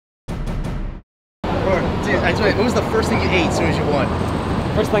Or, dude, I swear, what was the first thing you ate as soon as you won?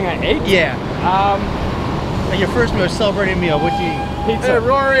 First thing I ate? Yeah. Like your first meal, celebrating meal, what'd you eat? Pizza. Hey,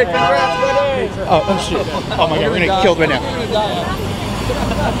 Rory, congrats, buddy! Oh shit. Oh my god, we're gonna get killed right now. We're gonna die.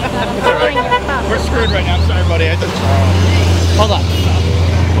 It's alright. We're screwed right now, I'm sorry buddy. I just... Hold on.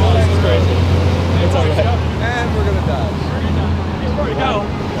 Oh, this is crazy. It's alright. And we're gonna die.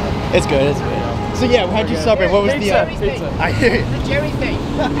 It's good, it's good. So yeah, how'd you celebrate? What was Pizza. the... Pizza. I hear it. The Jerry thing.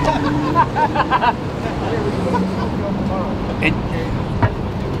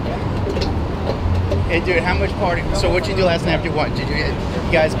 Hey dude, how much party? So what'd you do last night after you won? Did you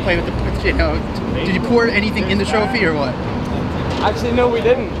guys play with the, you know, did you pour anything in the trophy or what? Actually, no, we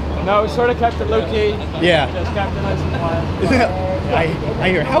didn't. No, we sort of kept it low key. Yeah. Just kept it nice and quiet. I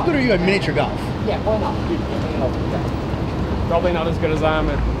hear. How good are you at miniature golf? Yeah, why not? Probably not as good as I am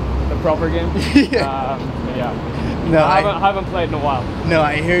at the proper game. Yeah. But yeah. No, I haven't played in a while. No,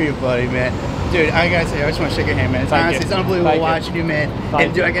 I hear you, buddy, man. Dude, I gotta say, I just want to shake your hand, man. It's honestly, it's unbelievable watching you, man.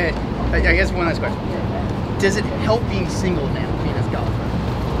 And dude, I guess one last question. Does it help being single now, being as a golfer?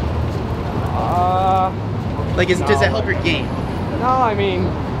 Like, does it help your game? No, I mean,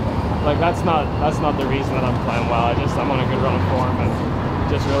 like that's not the reason that I'm playing well. I'm on a good run of form and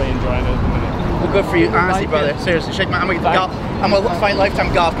just really enjoying it at the minute. Well, good for you, honestly, brother. Seriously, shake my. I'm gonna fight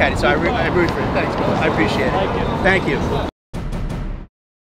lifetime golf caddy, so I root for it. Thanks, brother. I appreciate it. Thank you. Thank you.